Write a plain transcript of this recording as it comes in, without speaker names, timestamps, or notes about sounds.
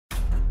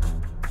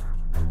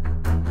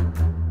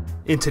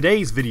In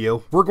today's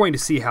video, we're going to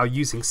see how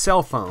using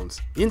cell phones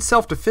in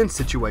self-defense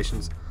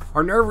situations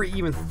are never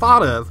even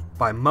thought of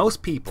by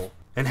most people,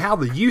 and how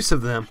the use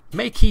of them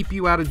may keep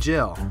you out of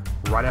jail,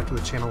 right after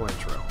the channel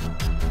intro.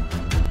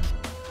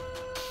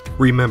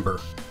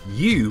 Remember,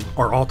 you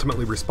are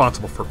ultimately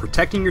responsible for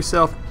protecting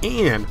yourself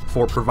and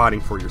for providing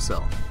for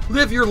yourself.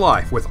 Live your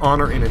life with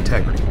honor and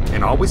integrity,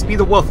 and always be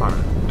the wolf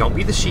hunter. Don't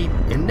be the sheep,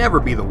 and never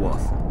be the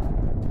wolf.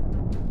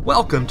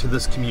 Welcome to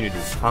this community.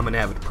 I'm an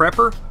avid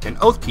prepper, an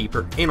oath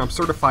keeper, and I'm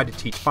certified to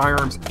teach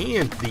firearms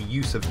and the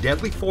use of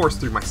deadly force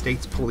through my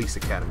state's police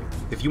academy.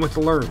 If you want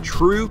to learn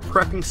true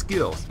prepping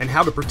skills and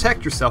how to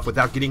protect yourself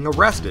without getting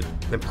arrested,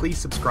 then please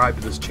subscribe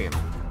to this channel.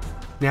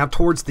 Now,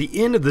 towards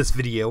the end of this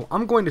video,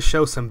 I'm going to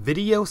show some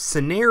video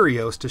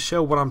scenarios to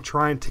show what I'm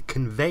trying to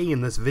convey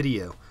in this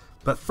video.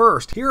 But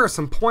first, here are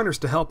some pointers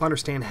to help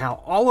understand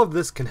how all of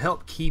this can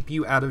help keep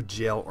you out of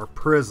jail or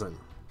prison.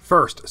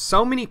 First,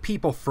 so many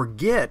people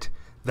forget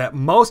that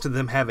most of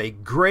them have a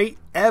great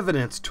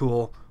evidence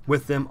tool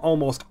with them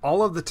almost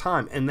all of the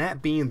time, and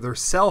that being their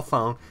cell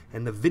phone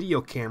and the video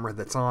camera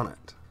that's on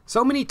it.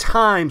 So many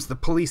times the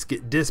police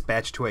get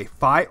dispatched to a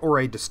fight or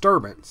a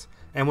disturbance,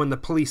 and when the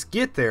police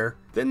get there,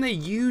 then they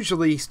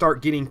usually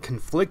start getting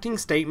conflicting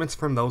statements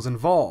from those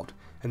involved,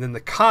 and then the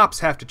cops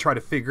have to try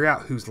to figure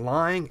out who's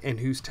lying and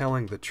who's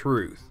telling the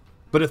truth.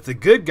 But if the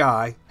good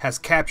guy has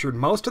captured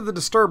most of the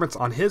disturbance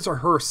on his or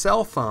her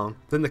cell phone,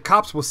 then the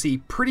cops will see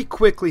pretty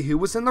quickly who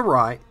was in the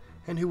right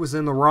and who was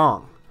in the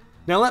wrong.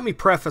 Now let me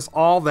preface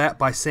all that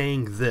by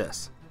saying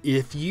this.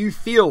 If you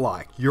feel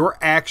like you're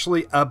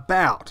actually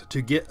about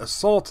to get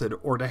assaulted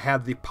or to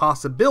have the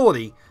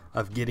possibility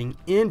of getting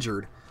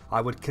injured,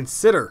 I would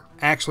consider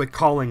actually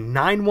calling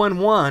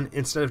 911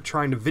 instead of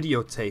trying to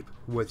videotape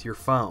with your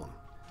phone.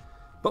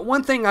 But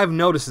one thing I've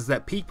noticed is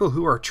that people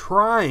who are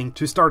trying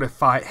to start a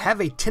fight have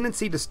a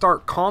tendency to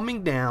start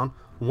calming down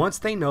once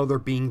they know they're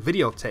being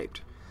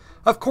videotaped.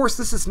 Of course,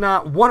 this is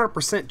not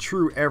 100%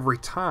 true every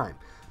time,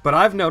 but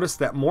I've noticed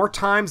that more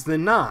times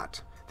than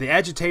not, the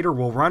agitator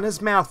will run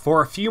his mouth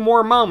for a few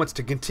more moments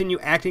to continue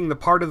acting the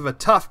part of a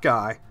tough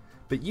guy,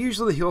 but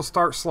usually he'll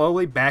start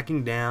slowly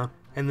backing down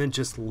and then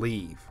just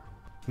leave.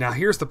 Now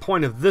here's the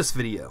point of this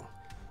video.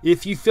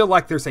 If you feel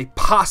like there's a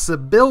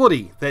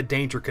possibility that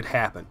danger could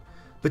happen,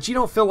 but you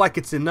don't feel like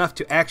it's enough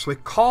to actually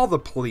call the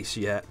police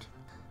yet,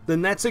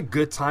 then that's a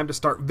good time to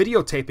start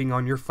videotaping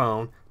on your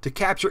phone to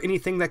capture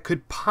anything that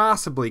could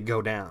possibly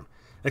go down,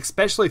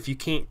 especially if you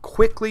can't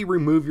quickly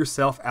remove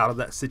yourself out of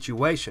that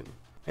situation.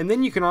 And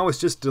then you can always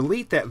just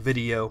delete that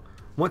video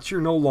once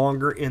you're no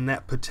longer in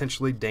that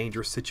potentially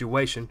dangerous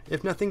situation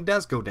if nothing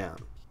does go down.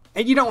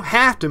 And you don't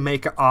have to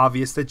make it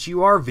obvious that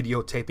you are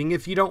videotaping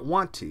if you don't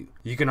want to.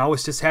 You can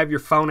always just have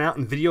your phone out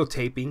and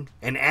videotaping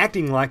and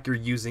acting like you're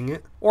using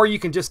it, or you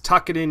can just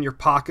tuck it in your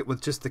pocket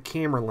with just the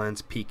camera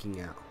lens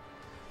peeking out.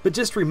 But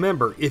just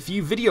remember, if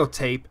you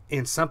videotape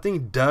and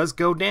something does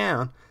go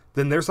down,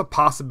 then there's a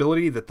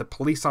possibility that the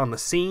police on the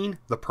scene,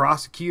 the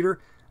prosecutor,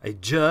 a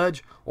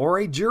judge, or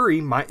a jury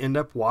might end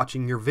up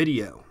watching your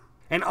video.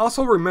 And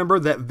also remember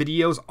that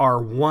videos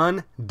are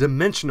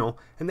one-dimensional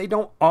and they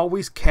don't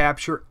always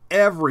capture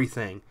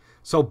everything.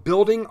 So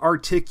building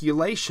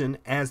articulation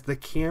as the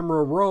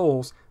camera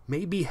rolls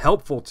may be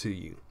helpful to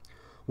you.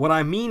 What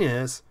I mean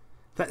is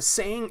that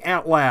saying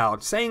out loud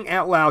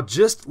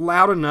just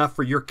loud enough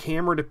for your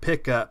camera to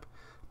pick up,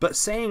 but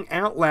saying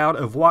out loud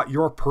of what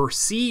you're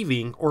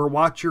perceiving or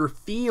what you're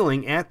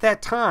feeling at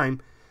that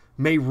time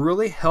may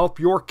really help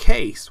your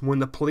case when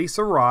the police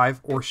arrive,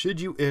 or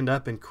should you end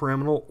up in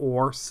criminal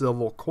or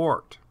civil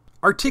court.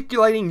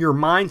 Articulating your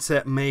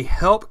mindset may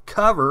help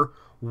cover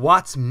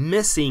what's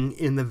missing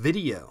in the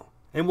video,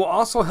 and will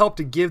also help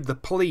to give the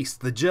police,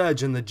 the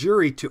judge, and the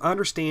jury to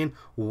understand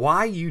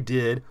why you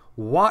did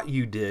what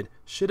you did,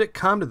 should it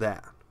come to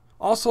that.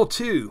 Also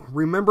too,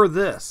 remember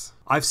this.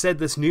 I've said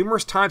this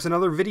numerous times in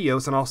other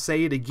videos, and I'll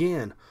say it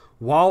again.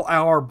 While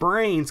our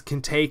brains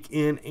can take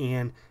in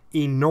an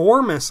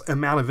enormous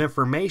amount of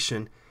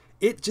information,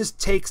 it just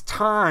takes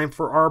time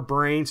for our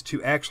brains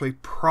to actually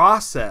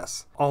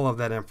process all of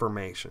that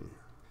information.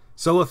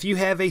 So if you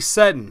have a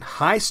sudden,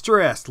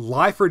 high-stress,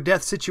 life or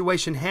death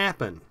situation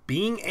happen,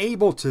 being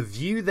able to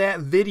view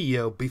that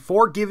video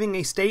before giving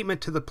a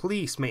statement to the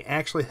police may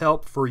actually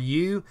help for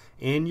you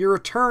and your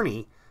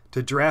attorney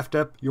to draft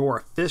up your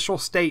official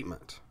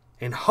statement.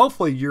 And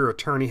hopefully your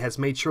attorney has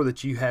made sure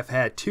that you have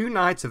had 2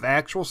 nights of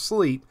actual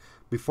sleep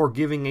before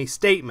giving a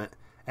statement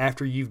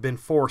after you've been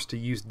forced to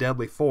use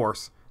deadly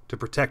force to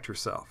protect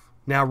yourself.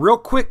 Now real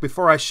quick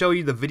before I show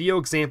you the video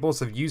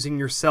examples of using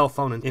your cell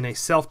phone in a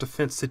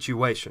self-defense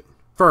situation.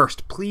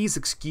 First, please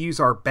excuse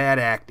our bad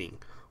acting.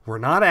 We're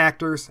not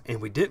actors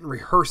and we didn't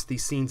rehearse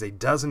these scenes a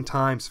dozen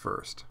times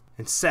first.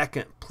 And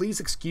second, please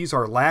excuse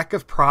our lack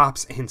of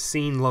props and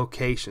scene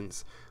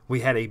locations.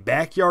 We had a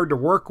backyard to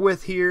work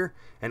with here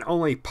and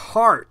only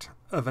part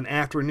of an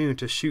afternoon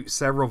to shoot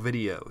several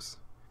videos.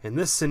 And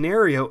this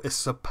scenario is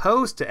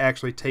supposed to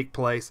actually take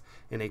place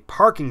in a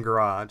parking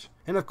garage,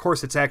 and of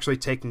course it's actually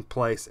taking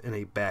place in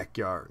a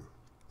backyard.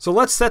 So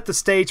let's set the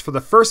stage for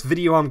the first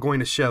video I'm going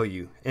to show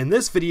you. And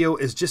this video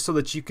is just so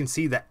that you can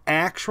see the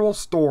actual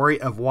story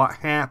of what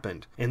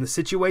happened. And the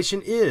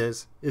situation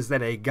is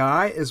that a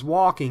guy is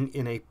walking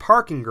in a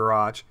parking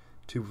garage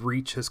to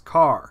reach his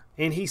car.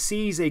 And he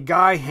sees a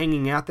guy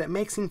hanging out that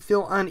makes him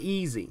feel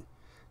uneasy.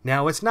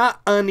 Now, it's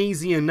not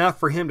uneasy enough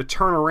for him to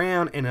turn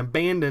around and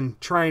abandon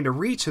trying to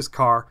reach his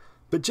car,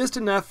 but just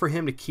enough for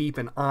him to keep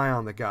an eye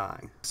on the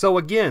guy. So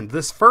again,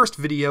 this first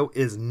video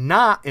is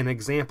not an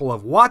example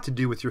of what to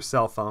do with your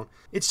cell phone.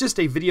 It's just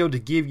a video to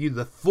give you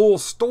the full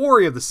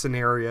story of the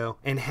scenario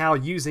and how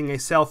using a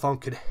cell phone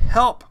could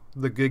help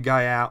the good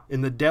guy out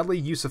in the deadly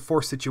use of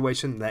force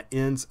situation that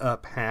ends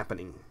up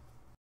happening.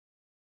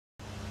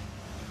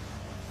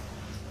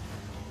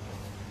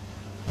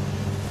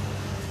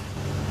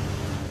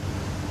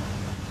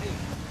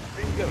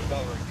 Hey, you got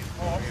 $1.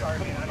 Oh, I'm sorry,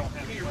 man. I don't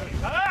have any money.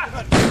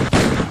 Ah!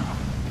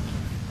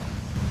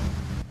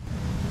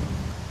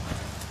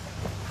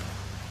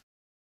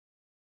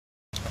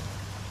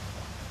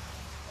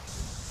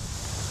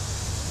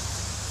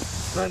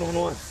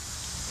 911.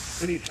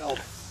 I need help.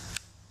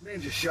 Man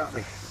just shot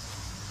me.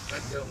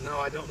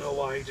 I don't know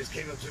why. He just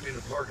came up to me in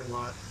the parking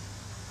lot.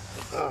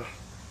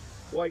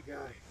 White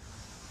guy.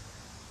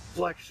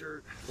 Black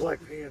shirt, black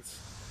pants,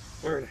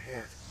 wearing a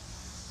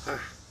hat.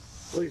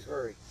 Please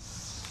hurry.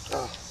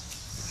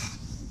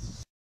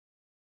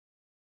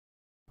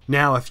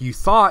 Now, if you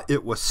thought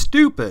it was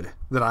stupid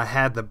that I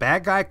had the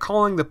bad guy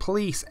calling the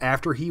police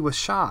after he was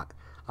shot,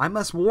 I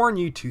must warn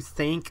you to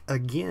think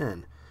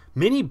again.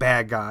 Many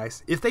bad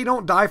guys, if they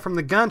don't die from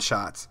the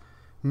gunshots,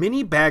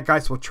 many bad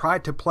guys will try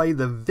to play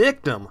the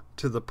victim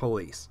to the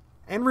police.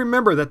 And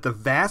remember that the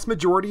vast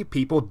majority of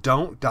people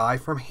don't die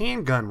from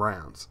handgun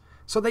rounds,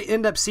 so they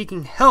end up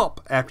seeking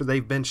help after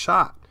they've been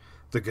shot.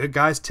 The good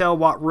guys tell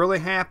what really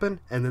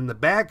happened, and then the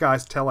bad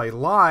guys tell a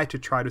lie to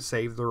try to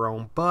save their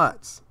own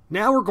butts.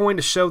 Now we're going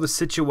to show the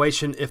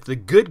situation if the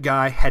good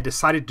guy had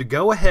decided to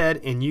go ahead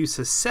and use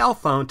his cell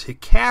phone to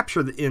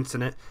capture the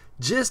incident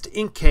just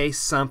in case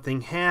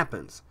something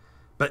happens.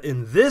 But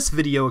in this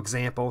video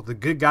example, the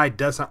good guy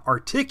doesn't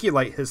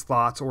articulate his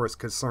thoughts or his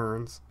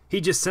concerns. He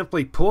just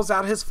simply pulls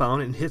out his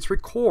phone and hits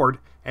record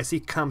as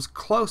he comes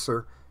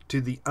closer to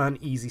the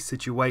uneasy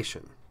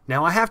situation.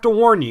 Now I have to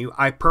warn you,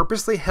 I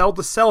purposely held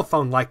the cell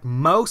phone like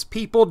most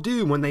people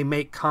do when they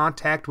make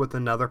contact with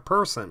another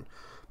person.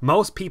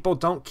 Most people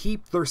don't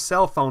keep their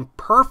cell phone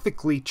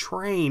perfectly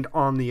trained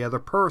on the other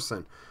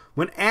person.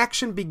 When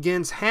action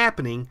begins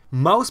happening,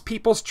 most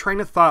people's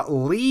train of thought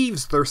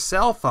leaves their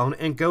cell phone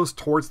and goes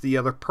towards the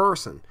other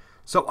person.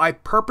 So I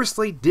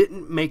purposely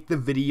didn't make the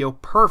video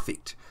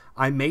perfect.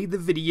 I made the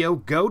video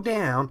go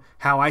down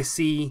how I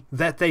see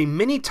that they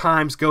many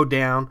times go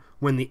down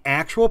when the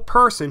actual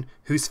person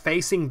who's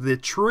facing the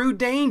true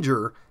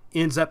danger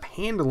ends up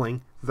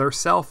handling their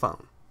cell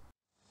phone.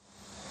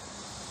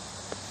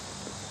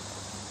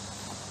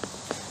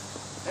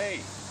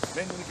 Hey,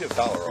 man, let me get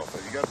 $1 off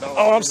of you. Got $1?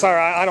 Oh, I'm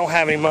sorry. I don't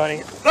have any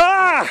money.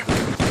 Ah!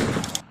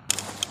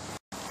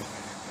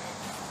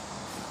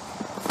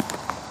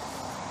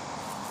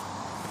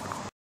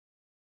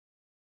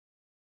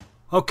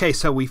 Okay,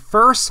 so we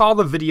first saw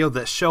the video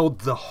that showed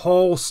the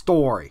whole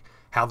story.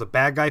 How the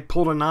bad guy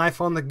pulled a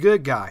knife on the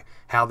good guy.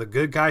 How the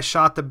good guy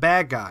shot the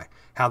bad guy.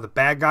 How the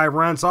bad guy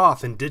runs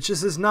off and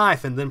ditches his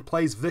knife and then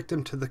plays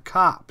victim to the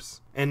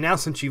cops. And now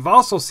since you've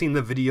also seen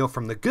the video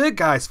from the good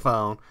guy's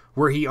phone,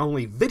 where he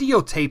only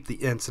videotaped the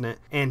incident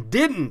and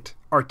didn't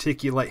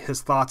articulate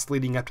his thoughts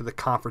leading up to the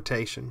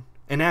confrontation.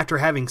 And after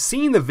having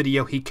seen the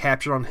video he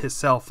captured on his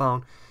cell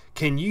phone,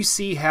 can you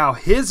see how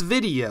his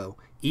video,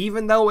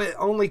 even though it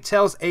only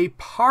tells a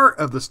part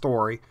of the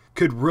story,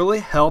 could really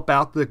help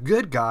out the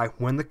good guy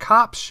when the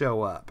cops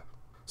show up?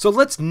 So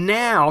let's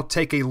now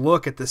take a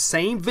look at the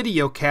same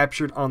video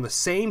captured on the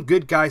same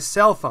good guy's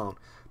cell phone,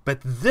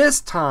 but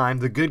this time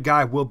the good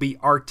guy will be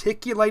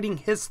articulating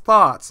his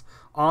thoughts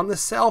on the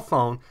cell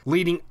phone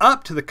leading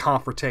up to the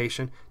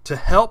confrontation to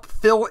help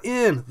fill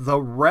in the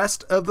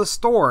rest of the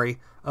story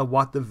of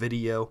what the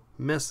video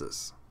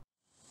misses.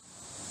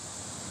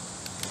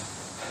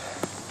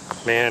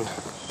 Man,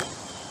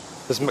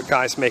 this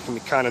guy's making me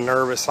kind of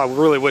nervous. I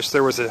really wish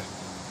there was a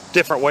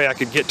different way I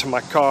could get to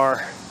my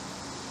car.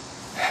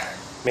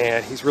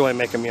 Man, he's really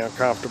making me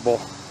uncomfortable.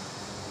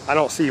 I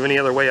don't see any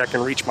other way I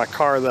can reach my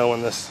car though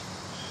in this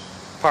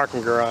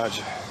parking garage.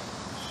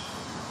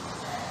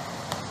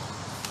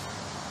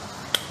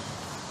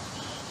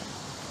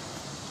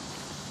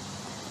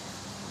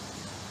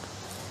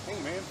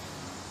 Hey, man.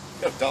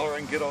 You got $1 I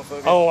can get off of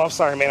you? Oh, I'm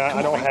sorry, man.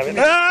 I don't have it.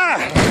 Ah!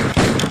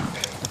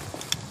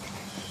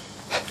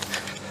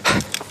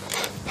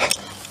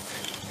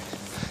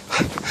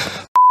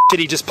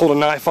 He just pulled a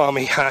knife on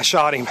me. I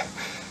shot him.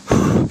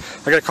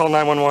 I gotta call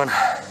 911.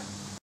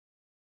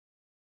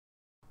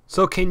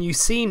 So can you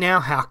see now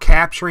how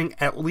capturing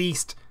at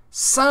least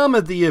some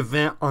of the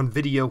event on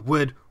video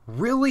would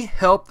really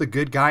help the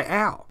good guy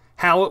out?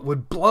 How it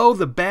would blow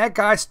the bad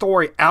guy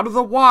story out of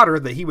the water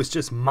that he was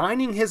just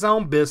minding his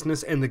own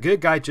business and the good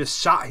guy just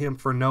shot him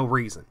for no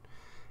reason.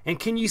 And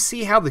can you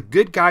see how the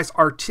good guy's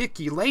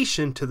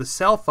articulation to the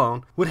cell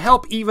phone would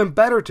help even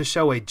better to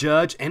show a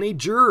judge and a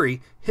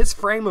jury his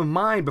frame of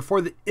mind before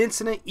the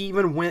incident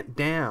even went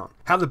down?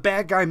 How the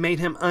bad guy made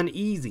him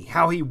uneasy,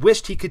 how he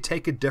wished he could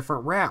take a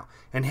different route,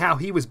 and how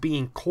he was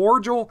being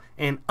cordial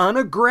and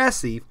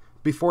unaggressive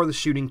before the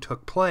shooting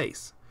took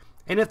place.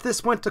 And if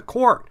this went to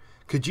court,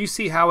 could you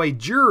see how a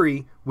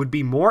jury would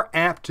be more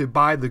apt to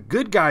buy the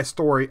good guy's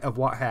story of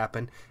what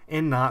happened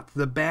and not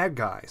the bad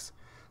guy's?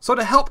 So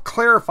to help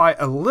clarify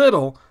a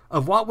little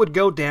of what would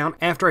go down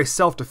after a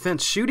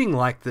self-defense shooting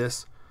like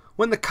this,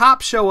 when the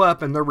cops show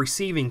up and they're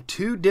receiving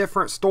two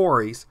different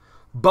stories,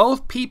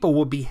 both people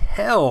will be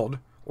held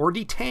or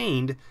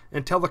detained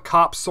until the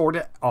cops sort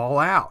it all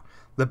out.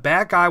 The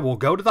bad guy will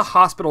go to the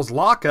hospital's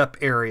lockup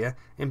area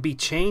and be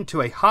chained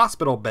to a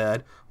hospital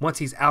bed once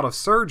he's out of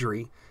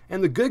surgery,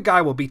 and the good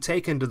guy will be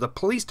taken to the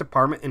police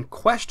department and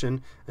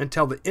questioned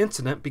until the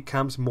incident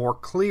becomes more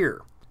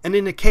clear. And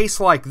in a case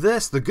like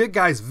this, the good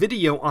guy's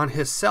video on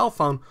his cell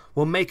phone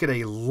will make it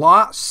a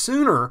lot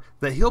sooner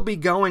that he'll be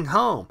going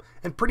home,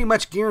 and pretty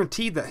much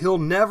guaranteed that he'll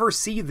never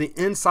see the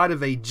inside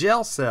of a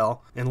jail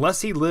cell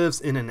unless he lives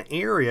in an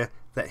area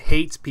that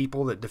hates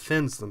people that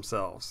defends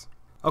themselves.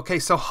 Okay,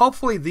 so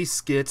hopefully these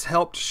skits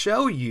helped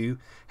show you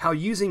how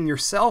using your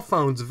cell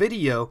phone's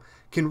video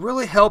can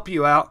really help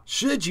you out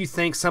should you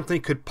think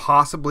something could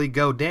possibly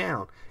go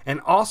down, and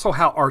also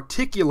how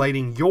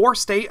articulating your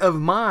state of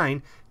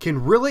mind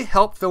can really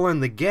help fill in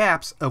the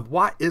gaps of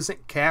what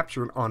isn't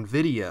captured on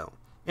video.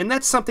 And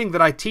that's something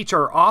that I teach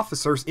our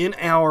officers in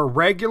our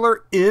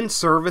regular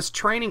in-service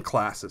training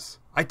classes.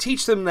 I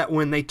teach them that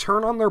when they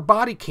turn on their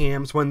body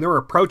cams when they're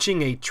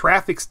approaching a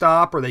traffic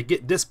stop or they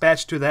get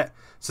dispatched to that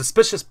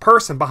suspicious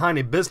person behind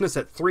a business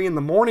at 3 in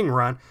the morning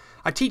run,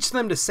 I teach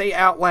them to say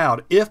out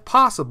loud, if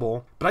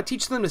possible, but I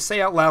teach them to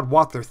say out loud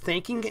what they're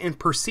thinking and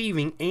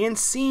perceiving and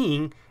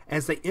seeing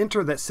as they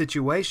enter that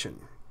situation.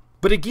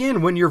 But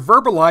again, when you're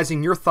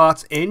verbalizing your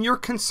thoughts and your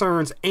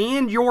concerns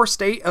and your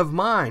state of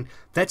mind,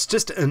 that's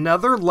just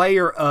another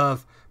layer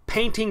of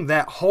painting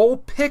that whole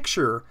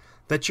picture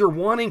that you're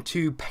wanting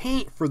to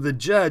paint for the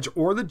judge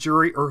or the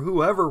jury or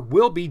whoever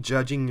will be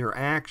judging your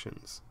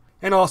actions.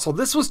 And also,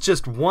 this was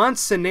just one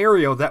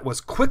scenario that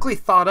was quickly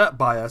thought up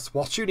by us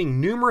while shooting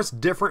numerous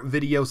different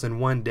videos in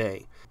one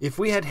day. If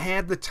we had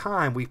had the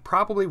time, we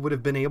probably would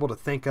have been able to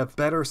think of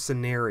better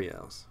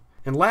scenarios.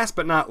 And last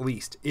but not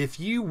least, if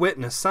you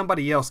witness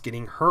somebody else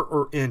getting hurt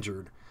or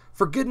injured,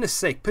 for goodness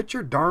sake, put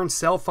your darn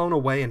cell phone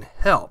away and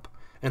help.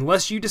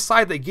 Unless you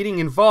decide that getting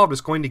involved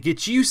is going to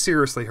get you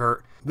seriously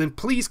hurt, then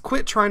please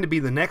quit trying to be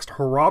the next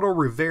Geraldo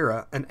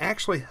Rivera and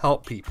actually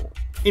help people.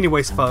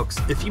 Anyways, folks,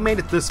 if you made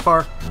it this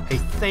far, hey,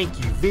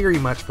 thank you very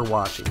much for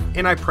watching,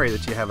 and I pray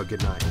that you have a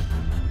good night.